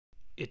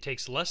It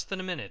takes less than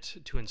a minute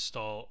to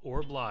install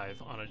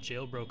OrbLive on a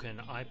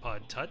jailbroken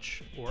iPod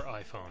Touch or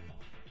iPhone.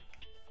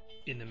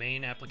 In the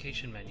main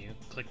application menu,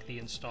 click the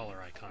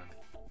installer icon.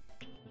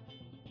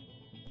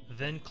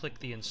 Then click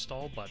the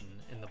Install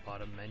button in the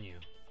bottom menu.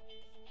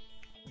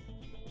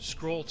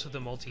 Scroll to the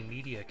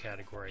Multimedia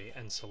category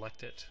and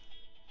select it.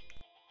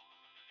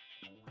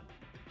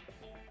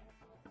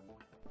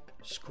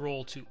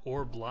 Scroll to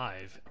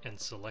OrbLive and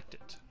select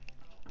it.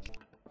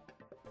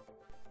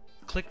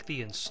 Click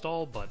the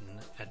Install button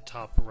at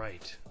top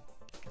right.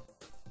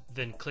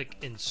 Then click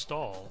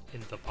Install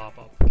in the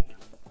pop-up.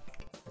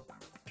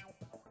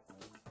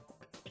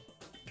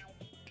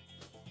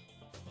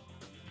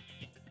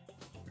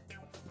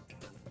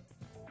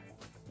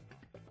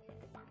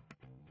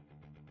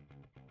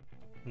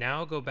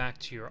 Now go back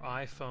to your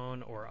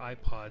iPhone or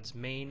iPod's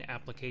main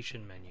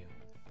application menu.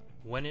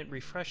 When it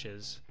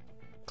refreshes,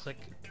 click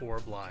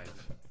OrbLive.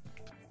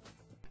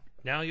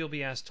 Now you'll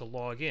be asked to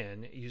log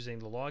in using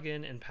the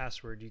login and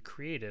password you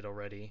created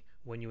already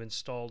when you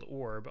installed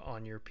Orb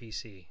on your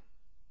PC.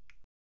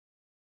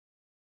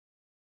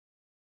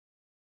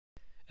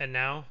 And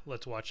now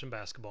let's watch some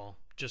basketball.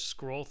 Just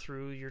scroll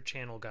through your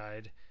channel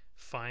guide,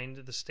 find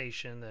the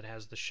station that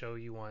has the show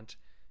you want,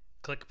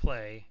 click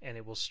play, and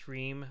it will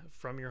stream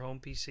from your home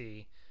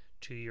PC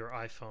to your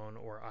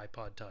iPhone or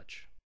iPod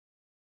Touch.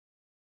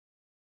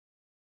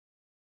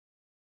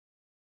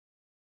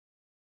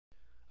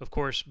 Of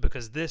course,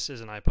 because this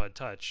is an iPod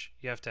Touch,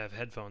 you have to have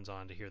headphones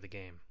on to hear the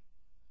game.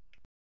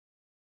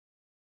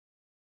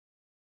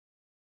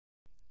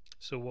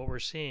 So what we're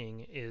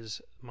seeing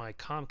is my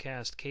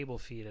Comcast cable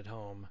feed at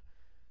home,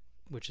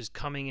 which is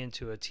coming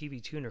into a TV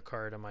tuner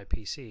card on my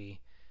PC,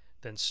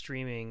 then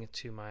streaming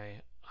to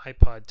my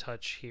iPod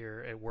Touch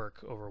here at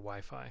work over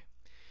Wi-Fi.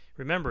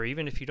 Remember,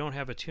 even if you don't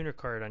have a tuner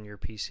card on your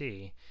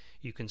PC,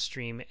 you can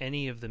stream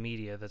any of the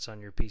media that's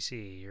on your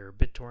PC, your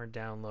BitTorrent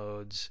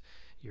downloads,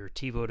 your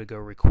TiVo to go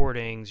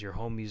recordings, your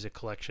home music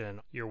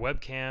collection, your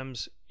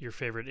webcams, your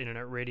favorite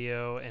internet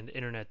radio and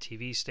internet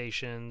TV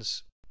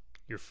stations,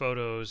 your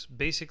photos,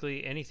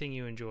 basically anything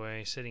you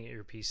enjoy sitting at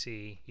your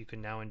PC, you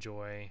can now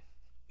enjoy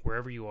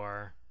wherever you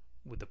are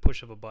with the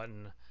push of a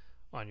button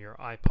on your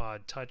iPod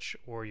Touch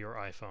or your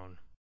iPhone.